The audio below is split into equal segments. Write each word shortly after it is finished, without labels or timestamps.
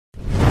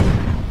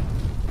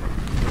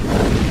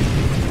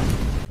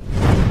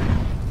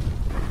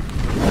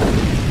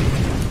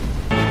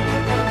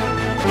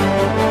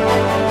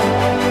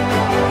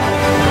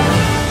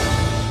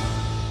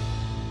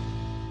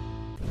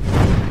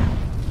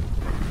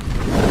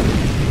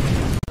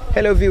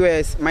Hello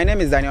viewers, my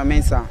name is Daniel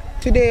Mensah.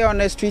 Today on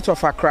the street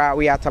of Accra,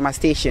 we are at Tama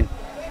Station.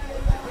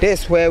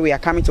 This is where we are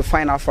coming to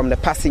find out from the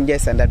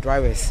passengers and the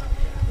drivers.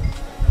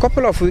 A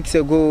couple of weeks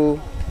ago,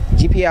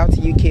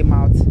 GPRTU came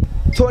out,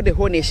 told the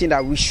whole nation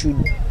that we should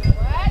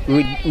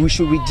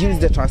reduce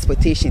the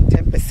transportation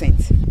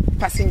 10%.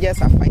 Passengers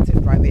are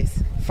fighting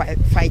drivers,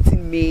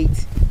 fighting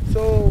mates.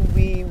 So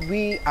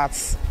we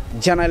as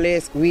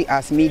journalists, we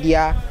as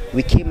media,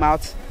 we came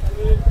out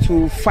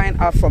to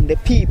find out from the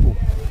people.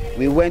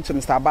 We went to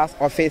Mr. Abbas'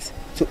 office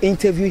to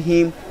interview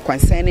him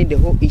concerning the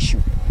whole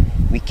issue.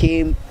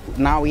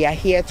 Now we are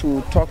here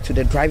to talk to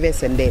the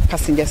drivers and the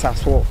passengers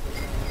as well.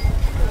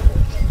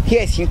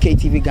 Here is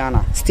UKTV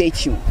Ghana. Stay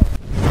tuned.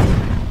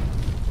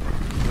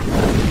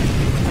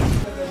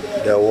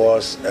 There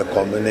was a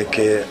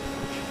communique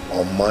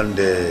on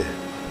Monday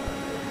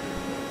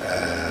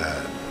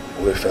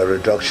with a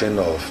reduction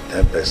of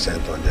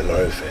 10% on the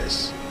lorry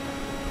fares.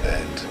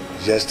 And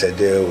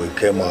yesterday we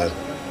came out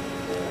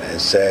and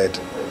said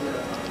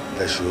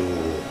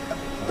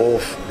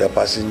both the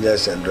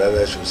passengers and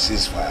drivers should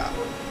cease fire.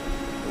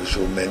 We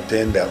should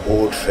maintain the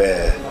old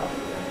fare.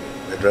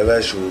 The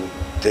drivers should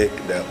take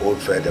the old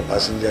fare. The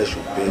passengers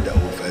should pay the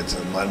old fare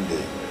till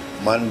Monday.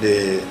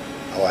 Monday,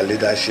 our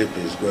leadership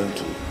is going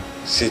to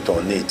sit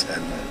on it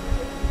and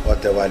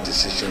whatever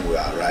decision we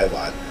arrive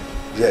at.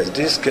 Yes,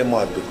 this came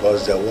out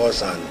because there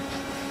was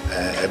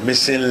a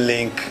missing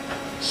link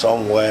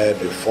somewhere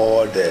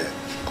before the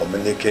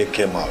communique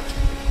came out.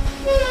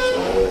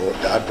 So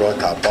that brought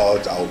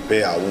about I'll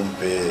pay, I won't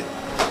pay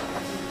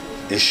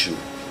issue.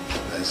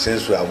 And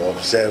since we have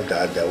observed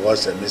that there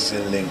was a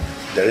missing link,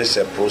 there is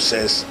a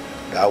process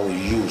that we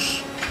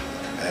use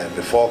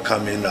before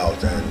coming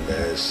out, and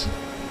there's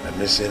a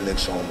missing link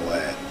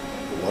somewhere.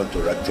 We want to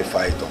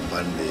rectify it on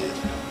Monday,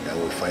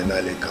 and we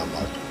finally come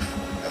out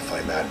with a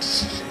final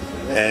decision.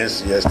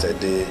 Hence,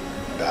 yesterday,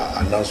 the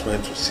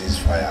announcement to cease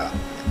fire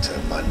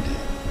until Monday.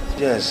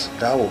 Yes,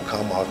 that will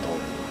come out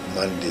on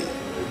Monday.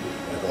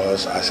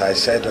 Because as I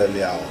said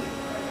earlier on,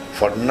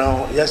 for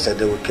now,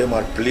 yesterday we came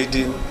out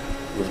pleading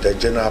with the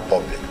general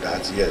public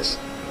that yes,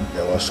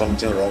 there was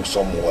something wrong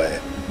somewhere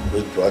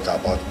which brought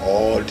about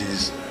all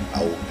this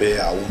I will pay,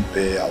 I won't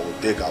pay, I will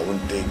take, I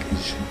won't take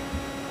issue.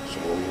 So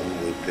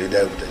we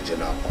pleaded with the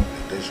general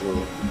public. They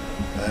should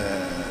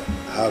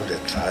have the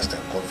trust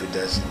and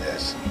confidence in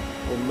us.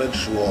 We'll make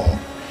sure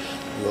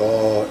we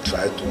all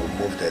try to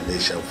move the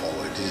nation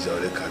forward. This is the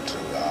only country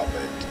we have,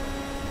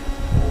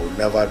 and we will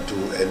never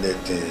do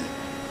anything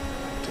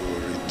to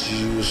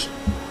reduce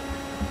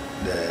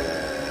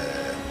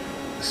the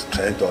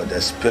strength or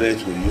the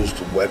spirit we used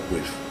to work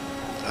with.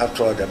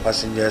 After all, the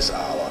passengers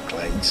are our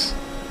clients.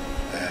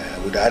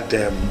 Without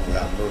them, we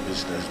have no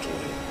business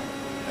doing.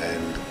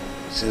 And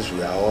since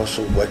we are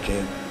also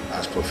working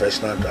as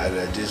professional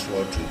drivers, this is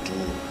what we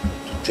do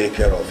to take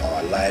care of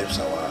our lives,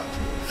 our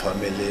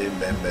family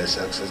members,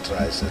 etc.,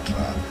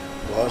 etc.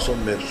 We also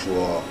make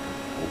sure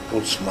we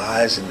put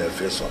smiles in the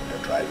face of the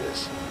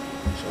drivers.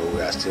 So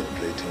we are still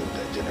pleading with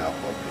the general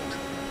public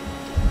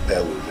to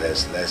bear with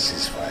us, let's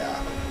cease fire,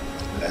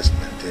 let's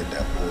maintain the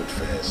old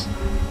fares.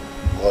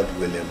 God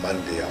willing,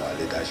 Monday our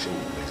leadership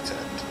will make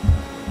that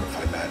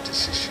final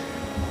decision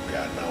will be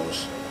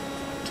announced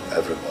to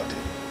everybody.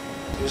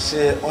 You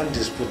see,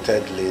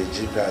 undisputedly,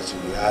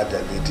 GPRTU, we are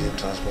the leading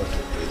transport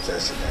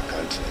operators in the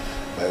country,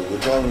 but we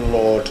don't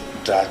lord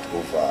that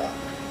over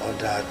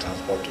other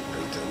transport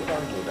operators. We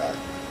don't do that.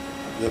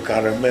 You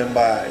can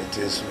remember, it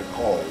is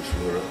recalled, if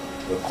you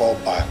recall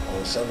back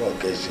on several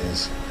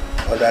occasions,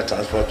 other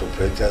transport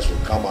operators will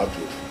come out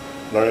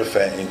with lorry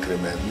fare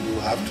increment. You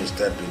have to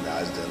step in and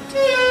ask them to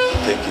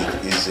take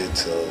it easy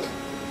till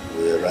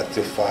we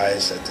ratify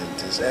certain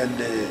things, and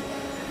they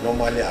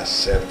normally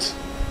accept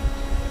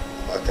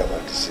whatever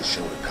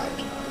decision we come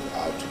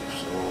out with.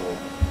 So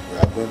we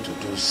are going to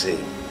do the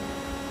same.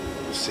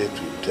 We will sit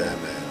with them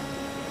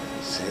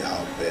and see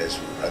how best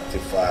we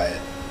rectify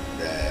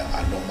the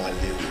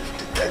anomaly we've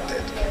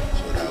detected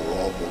so that we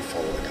all move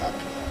forward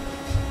happily.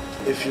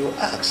 If you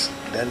ask,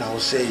 then I'll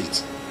say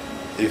it.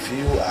 If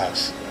you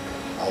ask,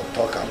 I'll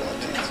talk about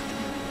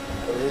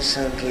it.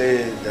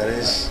 Recently, there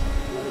is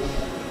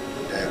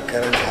the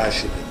current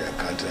hardship in the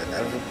country, and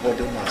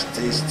everybody must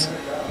taste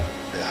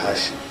the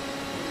hardship.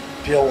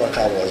 Pure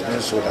water was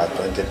being sold at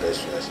 20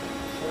 pesos,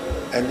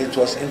 and it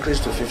was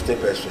increased to 50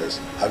 pesos.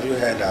 Have you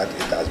heard that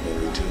it has been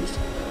reduced?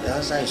 The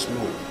answer is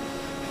no.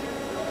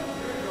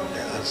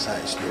 The answer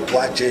is no.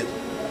 Watch it.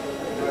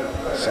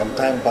 Some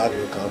time back,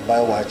 you can buy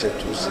watch it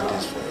 2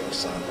 cedis for your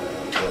son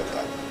or your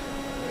daughter.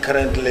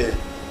 Currently,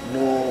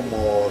 no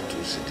more 2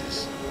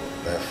 cedis,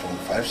 but from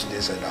 5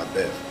 cedis and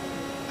above.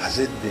 Has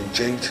it been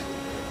changed?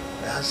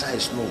 The answer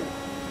is no.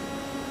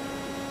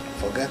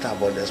 Forget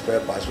about the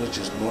spare parts, which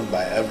is known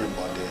by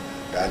everybody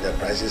that the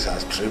prices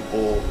has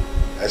tripled,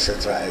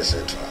 etc.,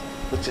 etc.,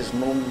 which is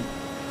known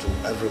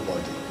to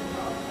everybody.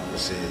 You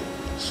see,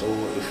 so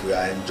if we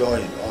are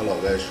enjoying, all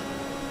of us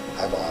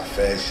have our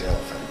fair share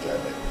of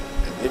enjoyment.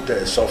 And if there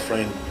is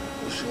suffering,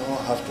 we should all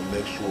have to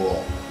make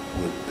sure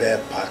we bear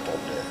part of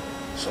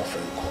the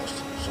suffering cost.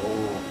 So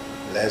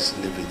let's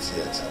leave it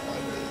here till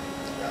one day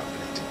we are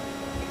pleading.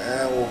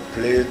 And we'll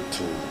play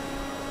to,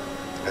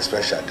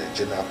 especially the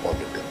general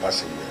public, the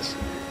passengers,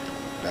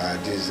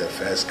 that this is the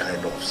first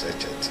kind of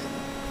such a thing.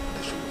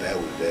 They should bear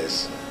with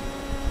us.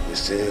 We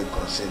still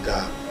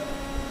consider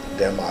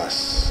them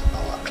as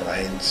our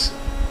clients.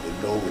 We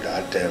know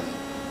without them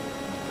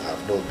we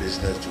have no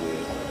business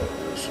doing on the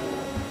road, so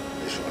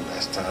they should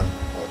understand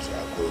what we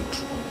are going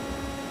through.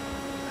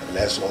 And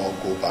let's all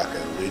go back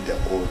and read the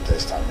Old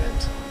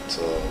Testament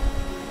till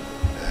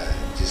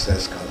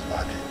Jesus comes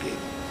back again.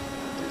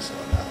 This is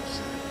what I'll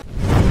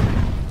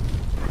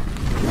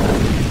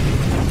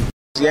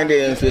say.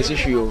 The face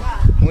issue,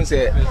 we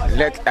say,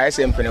 let I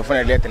send for the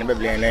phone, let and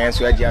baby and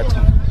answer a jet.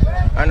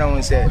 I know,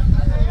 we say,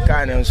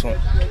 can't so,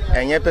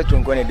 and your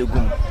petrol going to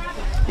gum.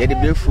 Yet the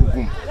beautiful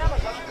gum,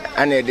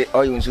 and the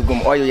oil to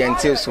gum, oil and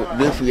teso,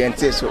 beautiful and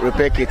teso,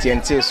 repair kitty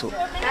and teso.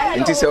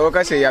 And this is all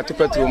I say, you have to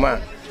put to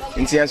man.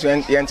 In terms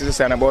of the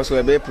son about so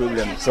a big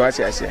problem, so I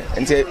say,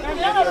 and say,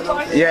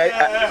 yeah,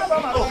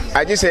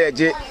 I just say,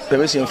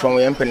 permission from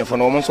the emperor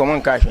for almost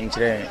one cash in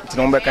train to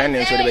number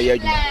kindness for the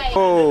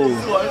oh,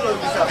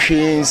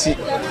 she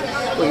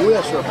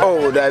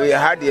oh, that we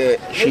had the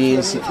she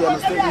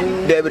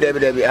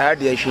Debbie had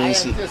the she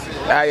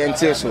I and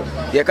so.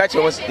 Your catch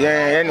was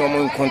any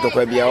woman contact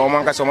with your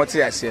woman, so much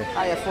I say.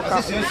 I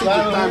forecast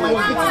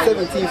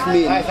 17th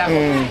May.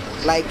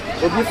 Like,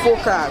 before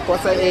car,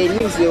 because I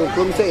news you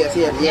come say,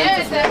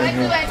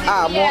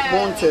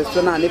 Montes,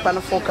 so now,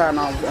 Nipan Foka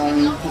now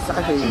on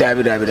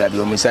David,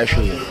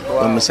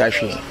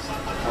 Misashi,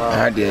 I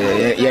had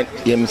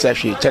the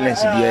Misashi challenge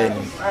behind.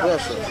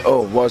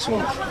 Oh, was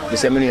the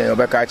seminary of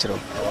a catcher.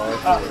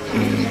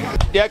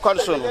 Dear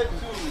Consul,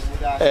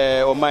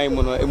 or my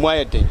mono, and why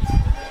a day.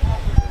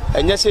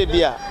 And yes, a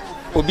beer,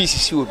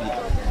 obesity will be.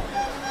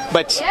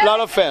 But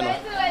Lala Feno,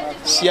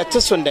 see a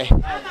Sunday.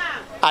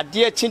 A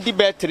dear Chinty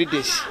bear 3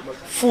 days.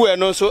 Fu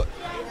and also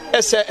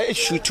as a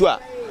shoot to her,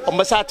 or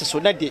Masata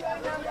Sonade,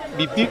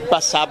 be big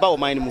Basaba or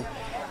mine.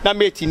 Na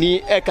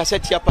metini a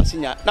cassettia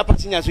passenger, na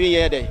passengers we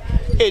a day,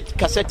 8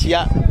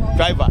 cassettia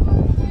driver,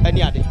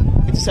 any other.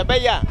 It is a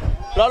bear.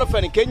 Lala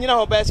Feno, can you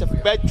know best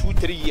of bed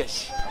 2-3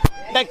 years?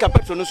 Then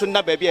Capitano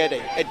Sunda baby a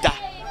day, a da.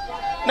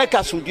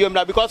 Nakasum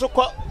Diumla because of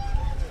go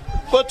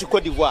to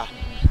Cote d'Ivoire,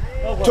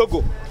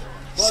 Togo,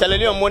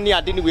 Selenium money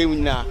I didn't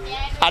win now.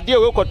 I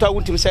dear work or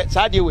talk to say,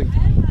 Sadi.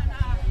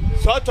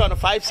 Sort on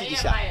 5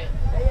 cities,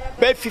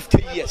 bed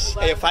 50 years,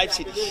 5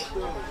 cities.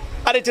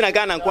 I didn't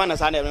again and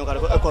Quanas and a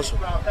coso.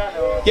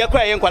 You're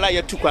crying while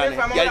I took one.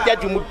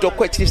 Yet you moved to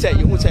question, say,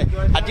 you would say,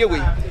 I dear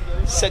way.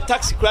 Said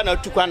taxi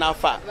crana took 1 hour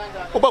far.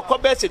 About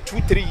Cobes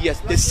 2-3 years,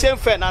 the same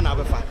fair none of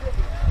a far.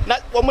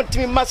 Not one to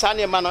me,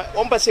 Massania Manor,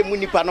 one by say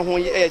Munipano,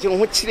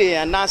 which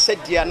and now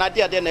said, dear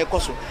Nadia then a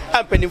coso.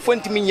 I'm penny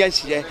 20 years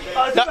here.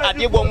 Now I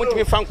did want to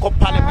be found called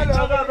Parliament.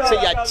 Say,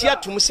 I tear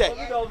to me say,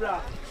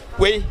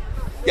 way.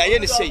 Ya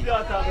say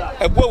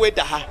a boy with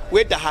the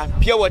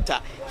pure water,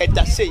 at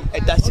that say,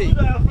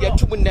 ya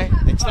two minute,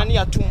 it's not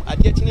near tomb,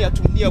 at yet near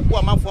to near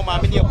woman for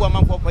my many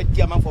woman for my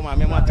dear man for my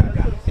memory.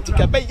 It's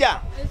a beya.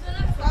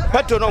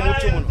 Patrono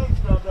Mutum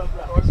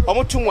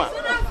Omutuma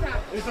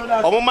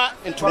Omoma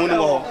into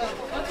Muno.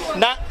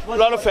 Now,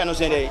 lot of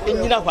fans in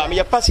you know, I'm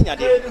a passenger.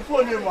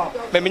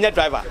 Memina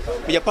driver,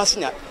 be a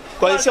passenger.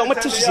 Because it's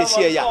almost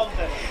here.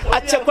 I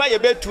check why you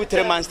bet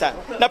 2-3 months.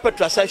 Not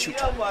Petra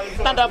shoot.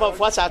 Not about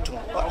what's at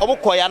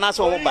Omokoyanas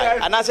or by.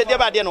 And I said,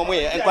 never did no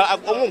way. And I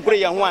won't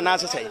agree on one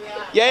answer. Say,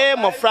 yea,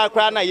 my frack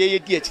crana, ye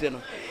dear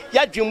children.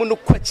 Ya dream no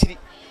quetchy.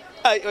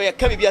 I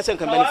can't be a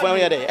second for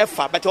a day,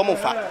 but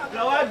almost far.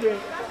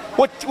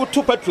 What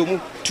 2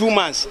 petrol 2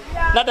 months?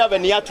 Not have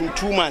any to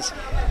 2 months.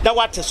 That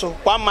water so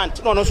 1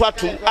 month. No, what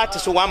to act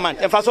so 1 month.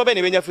 And for so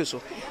many when you feel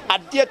so.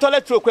 At dear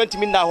toilet to 20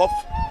 minutes now.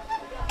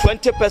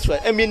 20 pesos,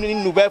 I mean,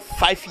 in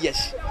 5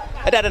 years.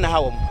 I don't know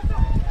how.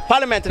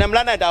 Parliament and I'm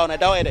landing down a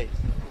day.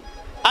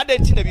 I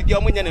didn't see the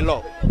Yomunian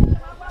law.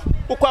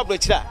 Who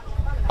covered that?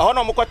 I don't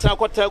know what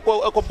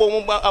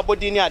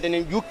Abodinia than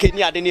in UK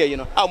near the near, you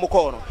know,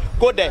 Almocorno.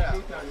 Go there,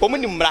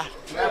 Omunimra,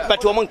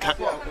 but woman can't.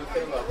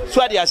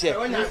 Swadi, I say,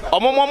 a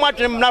moment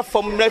not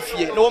from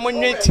refugee, no woman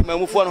needs him and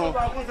move on.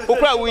 Who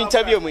will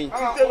interview me?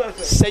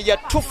 Say you're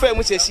 2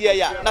 famous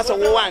here, that's a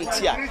 1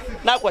 here.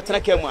 Now what I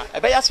came on. I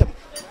buy us a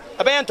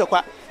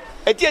bayantoqua.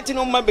 A dear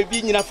no man be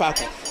in a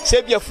fact.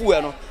 Save your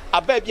fuel,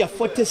 a baby of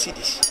 40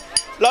 cities.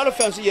 Lot of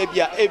fans here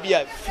be a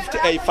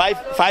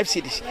 5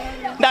 cities.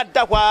 Not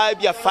that why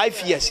be a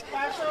 5 years,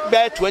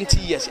 bear 20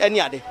 years,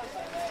 any other.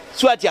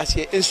 So what you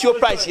say, ensure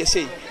price you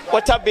say,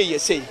 what a bay you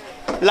say,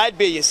 light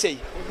bay you say,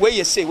 where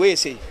you say,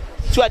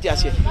 so what you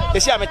say. You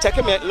see, I'm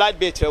taking me light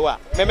bay to a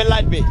me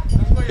light bay,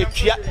 a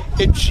tria,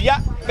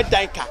 me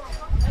danka,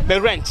 me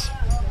rent.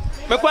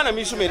 Me kwana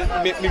misu me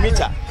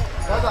meter.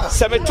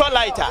 Cemetery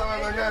lighter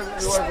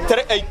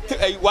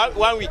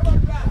 1 week.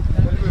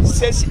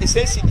 Sister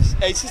cities.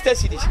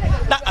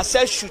 That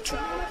assess shoot.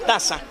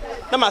 That's a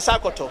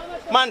Namasakoto.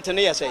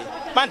 Mountain, say.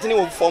 Mountain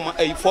will form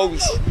a 4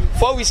 weeks.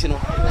 4 weeks, you know.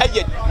 I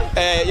get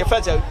your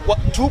father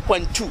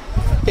 2.2.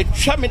 A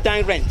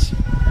tramidine rent.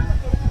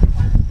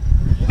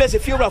 there's a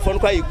few of on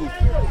quite good.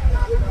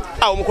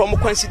 I will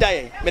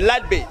consider me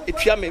lad bay,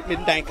 if you are me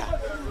danka.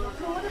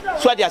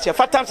 So I say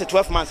 5 times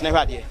 12 months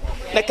never dear.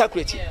 Let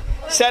calculate it.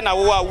 Send a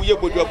war we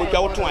would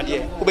go to one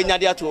year,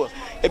 Ubenya to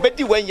a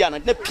betty when young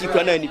and the people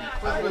are any.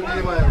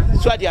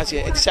 So I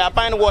say it's a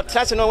pine what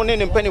trust no one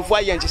in penny for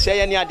you to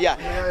say any idea.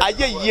 I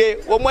ye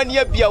 1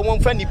 year be a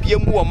 1 friendly be a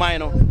more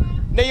minor.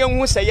 The young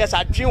who say yes,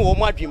 I dream or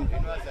my dream.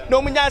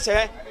 No me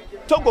answer,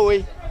 talk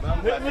away.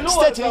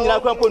 Stating in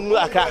our company,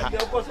 I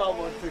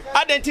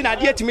didn't think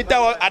idea to me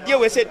that idea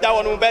we said that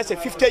one best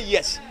 50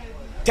 years,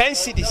 10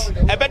 cities.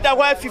 I bet that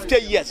why 50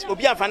 years will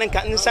be a fan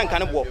and some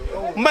kind of war.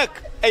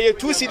 Mark a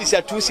 2 cities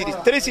are 2 cities,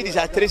 3 cities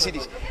are 3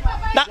 cities.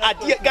 Now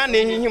idea gun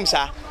in him,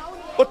 sir.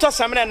 What was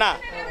some now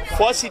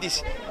 4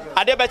 cities.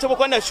 I did better work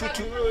on a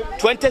shoot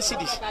 20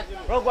 cities.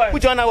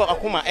 Which one our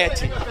Akuma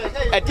 80.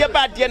 A dear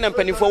bad dear and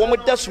penny for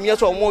 1 does me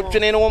or more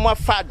training or more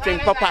fat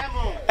drink, papa.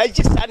 I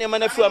just had a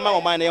man a few amount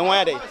of money and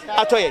one day.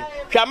 I told you,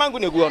 Piamango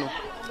Guano.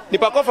 The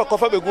Pacofa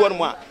Cofa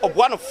Guano of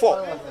 1 of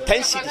 4,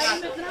 10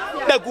 cities.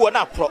 The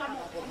Guana pro.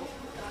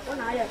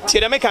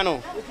 Tira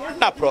Mecano,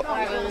 not pro.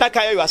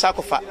 Nakayo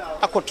Asakofa,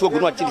 I could to a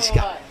good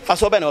Jiliska.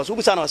 Fasobenos, who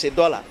was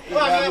 $1.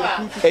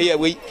 A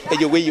way,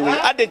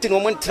 I didn't know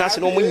one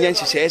transnational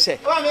Yansy says.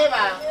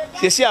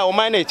 You see our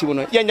money to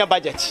Yanya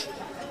budget.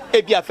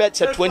 It be a fed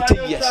 20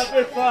 years.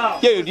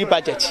 You do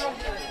budget.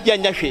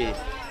 Yanya shade.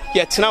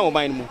 Yet now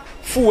mine.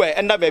 Fuel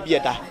and never be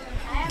a da.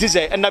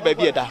 Diesel and never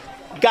be a da.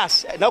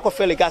 Gas, and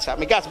alcoholic gas.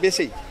 My gas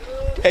basic.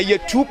 A year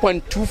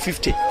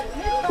 2.250.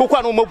 Who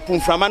can no more boom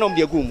from man on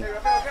the goom.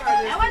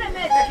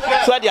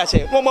 So I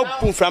say, no more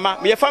boom from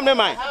me a family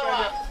mine.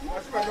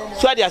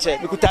 So I say,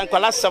 we could tank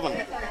last 7.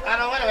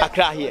 I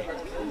cry here.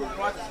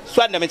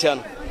 So I never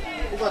tell.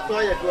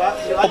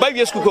 Obey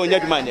your school going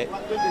your money.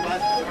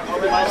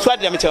 So I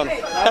never tell.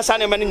 That's how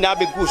many now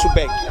be goose to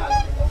beg.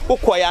 Who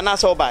quite an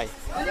answer by.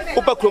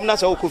 Upa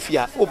Krumnas or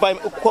Kufia, Upa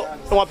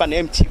one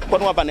empty,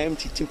 one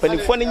empty,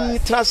 Timpani,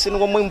 trust in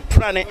woman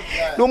prane,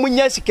 no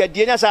Munyasika,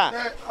 Diana.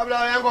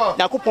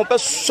 Now, Kupompa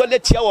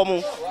solid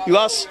woman, you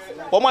ask,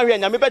 or my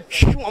and I may bet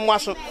one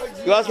muscle.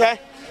 You ask her,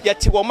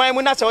 yet you were my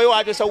monas away,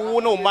 I just a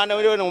woman, man,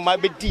 or my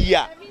bed,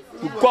 dear.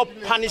 God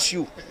punish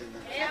you.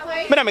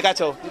 Madame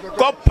Gato,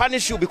 God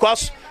punish you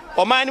because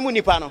or mine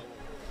munipano,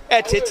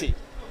 at it.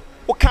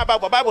 Ukaba,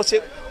 Bible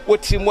say,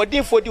 what more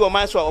dear for you or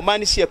my or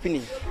mine is your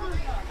opinion.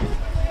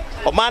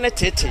 O mane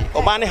tete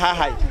o mane ha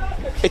hai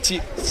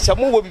eti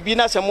samu wo bibi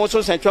na samu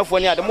so sentwafo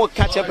ne ade mo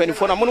catch up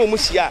anifo na mo no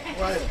musia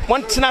mo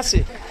ntena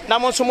se na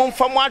mo so mo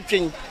mfa mo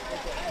adwen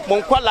mo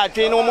nkwala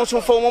adwen no mo so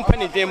mfa mo mpa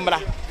ne dwen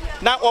mra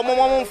na o mo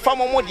mfa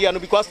mo de no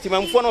because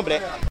timamfo no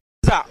bre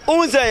sa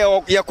unze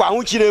ye kwa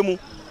ho kire mu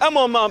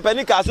emo ma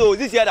mpani ka so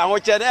this year da ho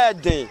kire na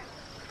eden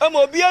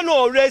emo obi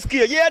no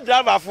rescue ye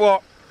driver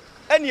fo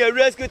ene ye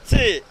rescue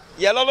te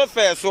ye lolo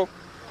fe so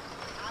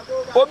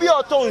obi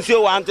oto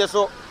nsuo wante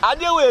so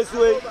ade we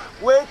suwe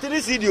we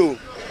 3 cedi o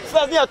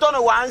first near turn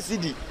 1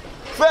 cedi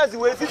first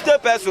we 50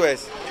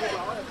 pesos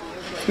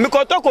mi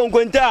ko to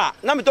konkonta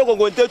na mi to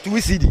konkonta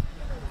 2 cedi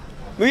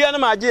mi ya na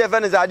ma je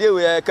event ade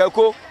we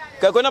kako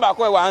na ba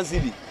ko 1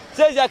 cedi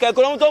say ya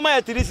kako no to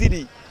ma 3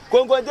 cedi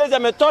konkonta ze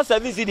me to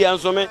 7 cedi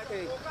anso me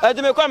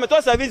ade me ko me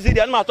to 7 cedi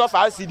na ma to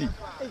 5 cedi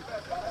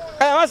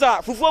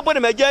masa fufu bo de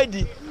me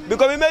jadi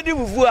because me medi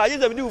fufu a je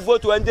me di fufu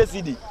 20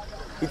 cedi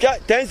you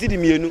get 10 cedi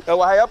mienu e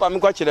wa ha ya pa me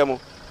ko kire mo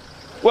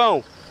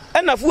wow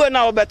and na fuel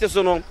na obete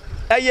so no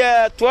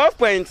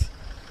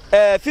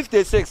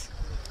 12.56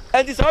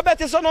 and this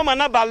obete so no man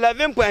na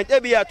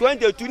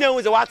 11.22 na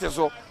hu ze what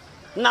so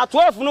na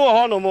 12 no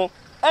ho no mo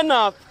and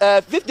na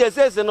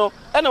 56 no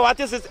and na what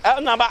is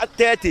na ba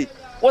 30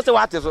 what's the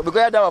what so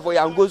because that for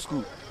young go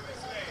school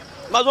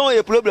mas one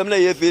a problem na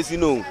you face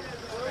no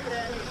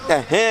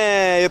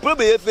a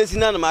problem you face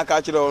na ma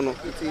ka kire no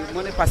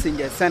money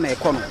passengers na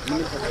economy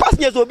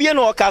passengers obi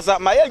na okasa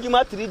ma ya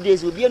juma 3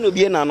 days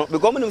obi na no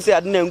because me say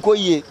ade na nko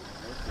yie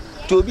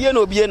to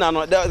obi na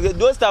no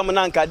those time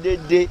na nka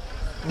de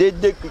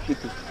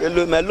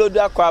elo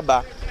melodu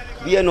akwaba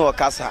bi na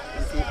okasa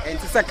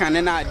enti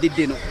second na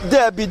de no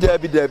debi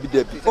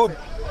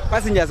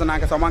passengers na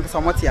nka so man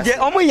ka motia je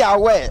omo ya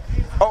we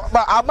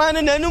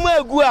aban na enum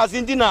agu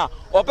asinti na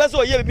opese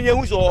oye bi na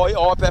hu so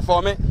o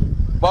perform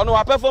but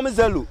no perform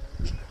zelo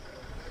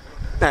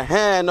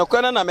no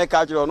kwana na make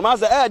ajiro no ma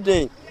say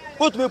den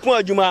put me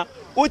pon adwuma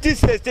uti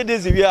 60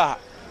 days wi a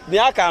me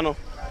aka no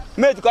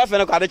mate ko afa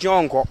na kwade chi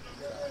onko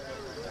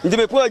ndi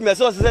me pon adwuma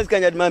so say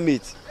kan adwuma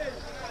mate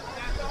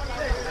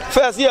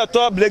first year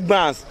to black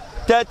bands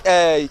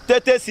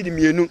 30 cedi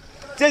mienu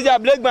say ya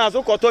black bands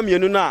ko to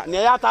mienu na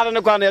ya tare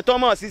ne kwa na to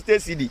ma 60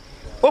 cedi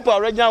opa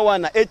original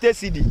one na 80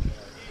 cedi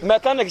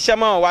mechanic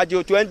shama waje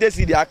 20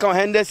 cedi account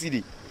 100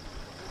 cedi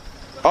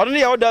onu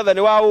ya oda ve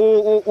ne wa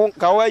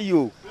ka wa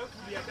you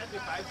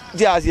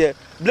dias here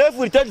black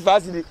food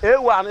 35 cedi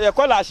e1 e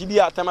kola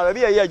ashibia tamara bi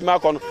ye adwuma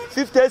ko no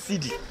 50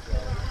 cedi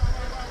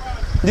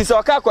this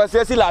oka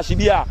kwase si la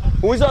ashibia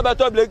we so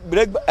better black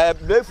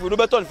food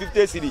better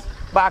 50 cedi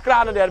ba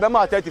kra no dey be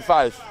ma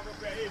 35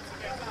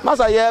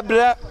 masa ye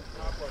bre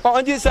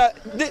on this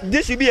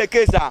this should be a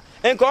case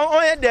and come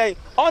on day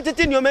on the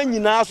thing you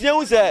mean now so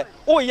you say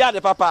oh yeah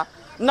the papa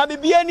na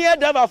bibia ni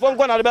driver phone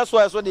ko na the best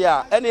so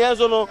there and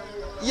enso no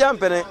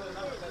yampene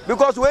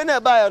because when e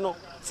buy no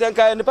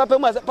senka ni papa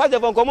mu pa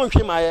phone ko mo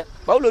hwe maye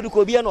ba lo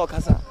ko bia na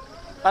okasa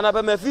ana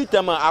ba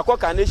mafita ma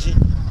akoka na shi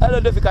elo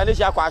do fika na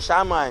shi akwa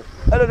ashaman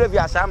elo do fi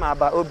ashama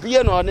ba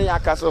obie no ne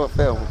yakasa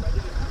ofe ho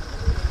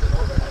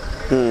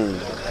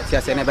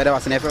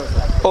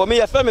oh me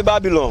yafa me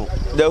Babylon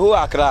the whole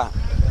Accra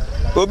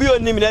obi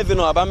onim na evi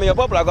no aba me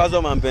popular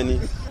kwazo mampani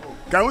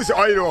can we say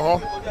oil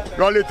ho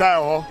rolling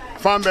tire ho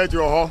farm bed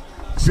ho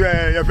so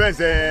your friends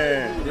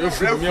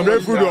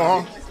food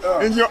ho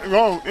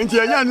inti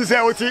enya ni say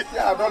oti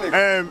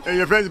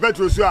your friends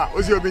petrol so a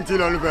o si obi nti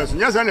no person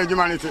yes na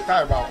humanity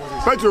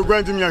petrol go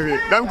nti me hwe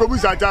dem ko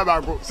busa ta ba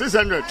ko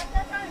 600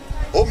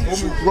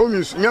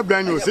 omis nya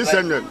brand new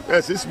 600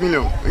 6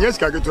 million yes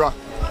ka getwa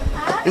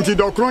inti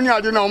dokro ni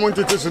ade na omo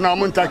ntete so na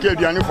omo ntake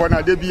aduane fo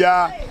na de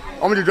bia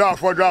omo de draw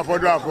for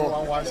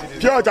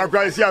pure water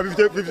price here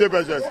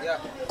 50%.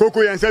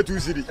 Cocoa yen say 2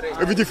 cedi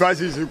 55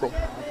 cedi ko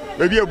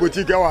maybe a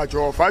boutique e wa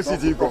cho 5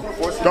 cedi ko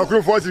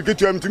dokro 4 cedi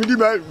kitu am tumi di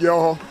ba de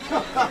ho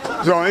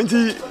so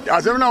inti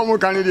asem na omo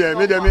kan de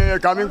me de me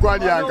kamin kwa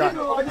de anka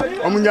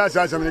omo nya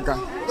asem ni kan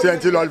say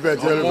inti lol bet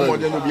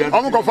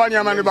omo ko fa ni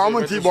amane ba omo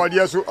nti board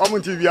yeso omo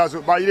nti bia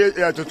so ba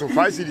ire to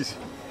 5 cedis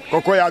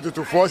Koko ya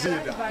to force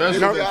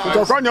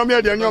to ko nyo me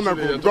de nyo me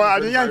ko to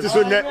ade yanti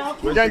so ne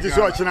yanti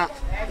so china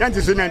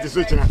yanti so nanti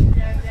so china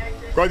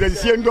ko de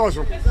sie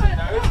ndoso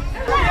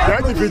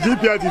yanti fi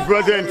GPRTU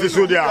president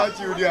so dia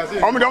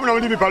omo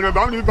de bi palme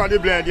ba omo bi pade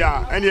blend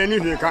dia ene eni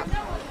hweka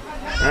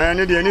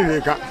ene de eni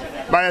hweka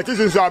ba ya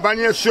tisun so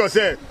abanye sure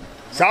say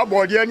sa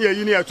board ene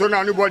yi ni e to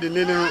na no board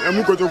ni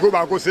emu kotoko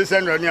ba ko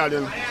 600 ni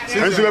ade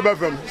enso be ba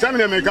fam se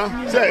me meka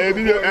say e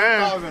bi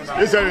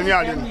listen ni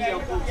ade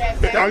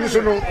ani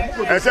so no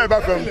e say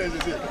ba fam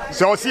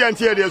so si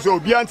anti e de so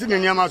obi anti ni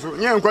niam so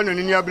nye nkwa na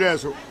ni abre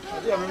so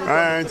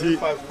anti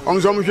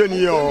on so mo hwe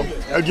ni yo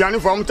aduane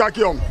fo mo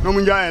takiom no mo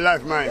nja en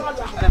life man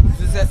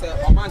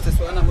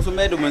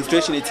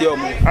demonstration eti o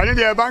mo ani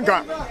de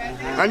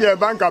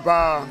banka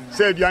pa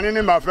say aduane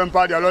ni ma fam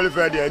pa de lolly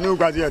fair de ni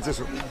kwase eti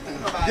so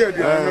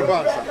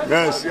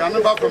yes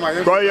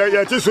go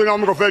ye ti so na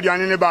mo ko fair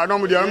aduane ni ba no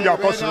mo de am ja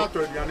koso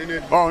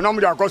oh no mo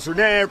ja koso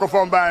ne ko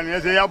fom ba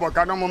ni say ya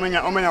boka no mo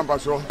menya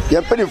paso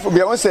ye pedi fo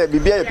bia won say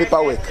bibia ye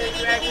paperwork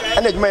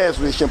and ejuma ye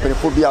so champagne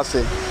fo bia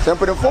say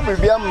champagne fo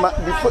bibia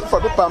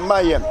for paper ma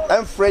ye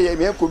en frey ye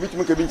me ko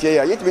bitumi ke binche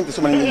ye yetimi nti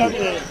so man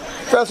ni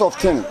first of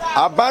thing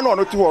aba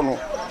no ti wo no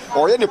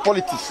o ye ni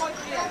politics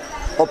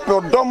o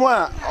prodomo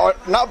a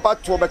na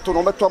bato beto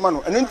no beto ma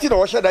no enu nti na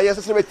wo hye da ye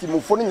sese beti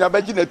mu fo no nya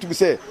ba gi na tu bi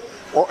say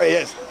oh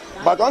yes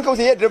but one can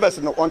say ye drivers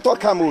no on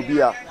talk am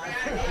obia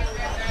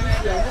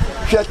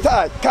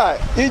Fiat car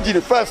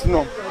engine first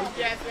no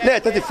na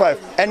 35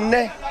 and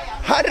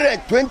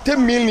 120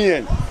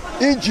 million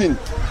engine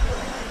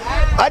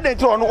I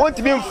didn't know want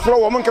to be flow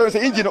woman can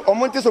say engine o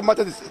monte so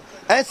matter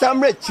and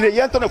some rate chire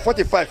ye ton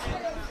 45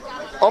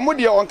 omo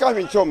de on ka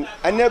hwinchom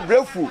and na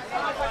brefu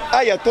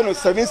aye ton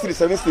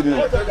 737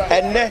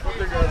 and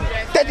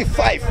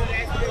 35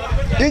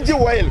 engine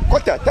oil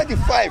quarter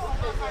 35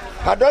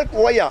 adult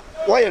oil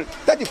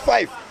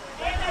 35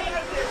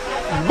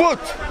 boat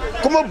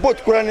como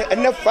boat kuran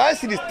and 5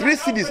 cities 3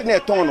 cities na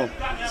ton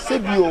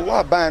sebio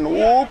wa ban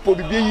wo po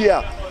bibi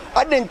ya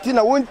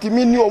adentina wonti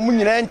mini o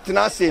munyina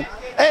entina ase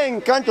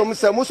en kanto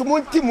musa muso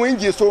munti mu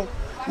inji so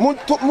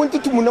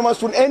muntutu mu na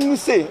maso enu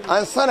se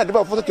ansana de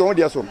ba foto te won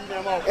dia so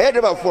e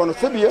de ba fo no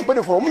sebio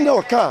empede fo munya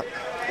o ka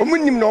o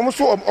munnim na o mo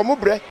so o mo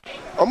bre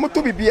o mo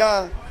to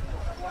bibia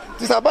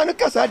ti sabanu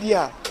kasa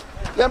dia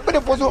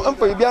empede fo so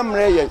empa bibia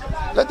mre ye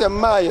let them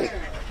my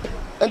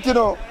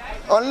entino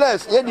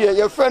unless ye de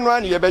ye fe no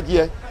an ye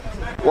begie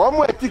wo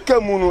mo etika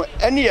mu no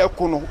ene ye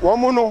ko no wo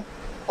mo no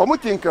o mo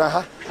tinkra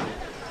ha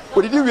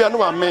odidi wi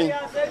anu amen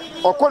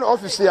okon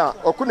office a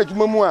okon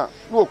adwuma mu a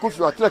na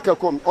okofi atraka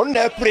kom on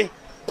na apre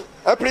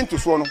to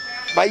so no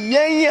ba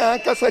yen ya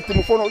kasa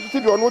timfo no ti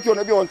bi ono ti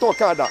ono bi on to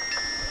kada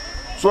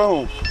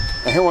so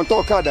on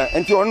to kada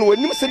enti on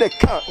wanim se de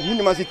car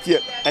hunim asitie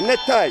ene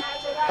tai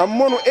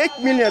amono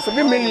 8 million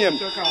 7 million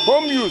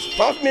home use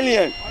 5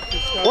 million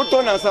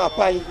oto na sa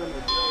pai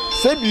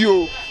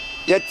sebio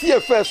ya tie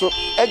fe so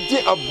eje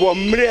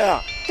abomre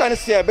a kan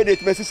se abede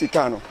timasi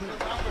kano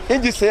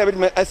engine say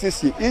abede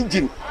assisi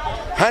engine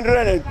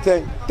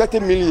 130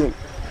 million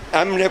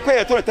am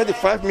require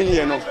 35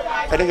 million no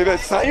and the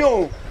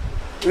sayo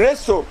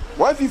reso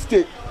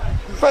 150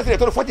 first they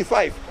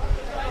 45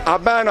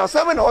 abana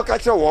 7 na waka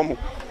che wo mo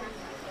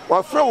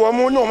wa fra wo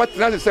mo no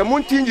matena se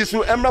muntingi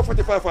su emra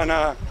 45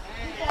 ana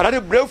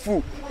ada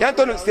brefu ya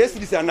to no 6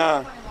 cities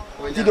ana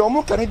di do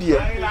mo kan die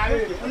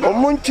o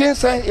mo ntwen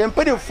san ye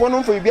mpede fo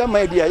no fo bia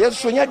mai dia ye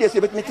so nya dia se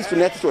betmeti so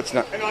net so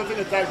tina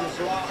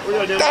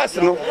tas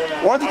no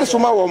want to so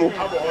ma wo mo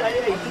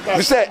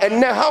bi se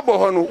enne ha bo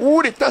ho no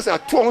wo de tas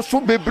ato so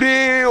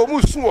bebre o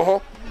mu su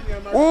ho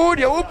wo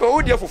de wo pe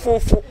wo de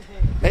fofofo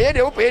na ye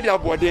de wo pe ye de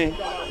aboden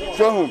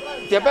so hu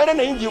nti ebe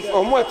na inji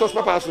omo etos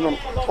papa so no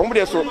omo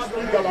de so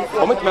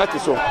omo timati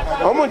so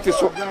omo nti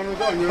so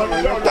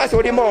that's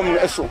what the mom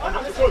eso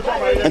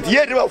nti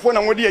ye de ba fo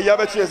na ngodi ya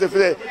ba chi se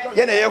fe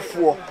ye na ye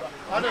fo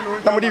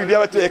na modi bia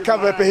ba to e ka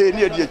ba pe he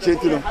ni edi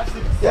echenti no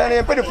ye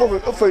na pe de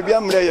fo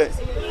bia mre ye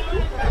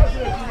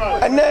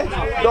ene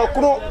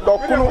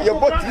dokunu ye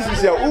bot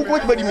this ya u go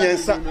badi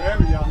miensa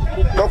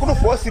dokunu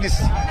 4 series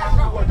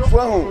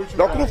fo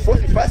dokunu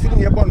 45 series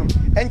ye bono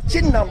en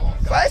chinam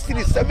 5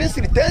 series 7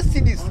 series 10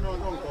 series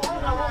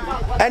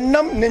and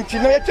nam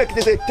nintina ye check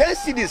they say 10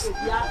 cities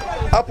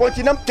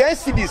apontinam 10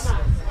 cities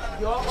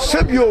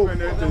sebio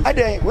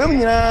aden we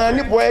nyina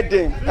ni boy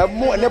den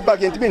amo ne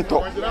bag ntimi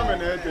nto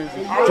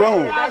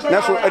to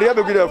na so area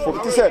be good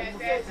for ti say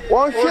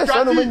won hwe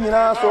so no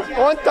nyina so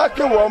won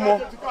take wo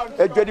mo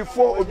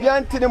adwadifo obi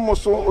antini mo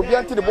so obi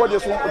antini body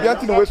so obi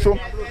antini we so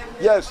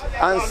yes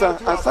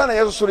ansa na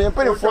yeso so yen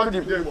pere for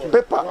di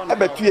paper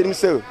abetu ye ni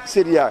say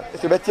seria e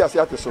se beti ase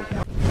ateso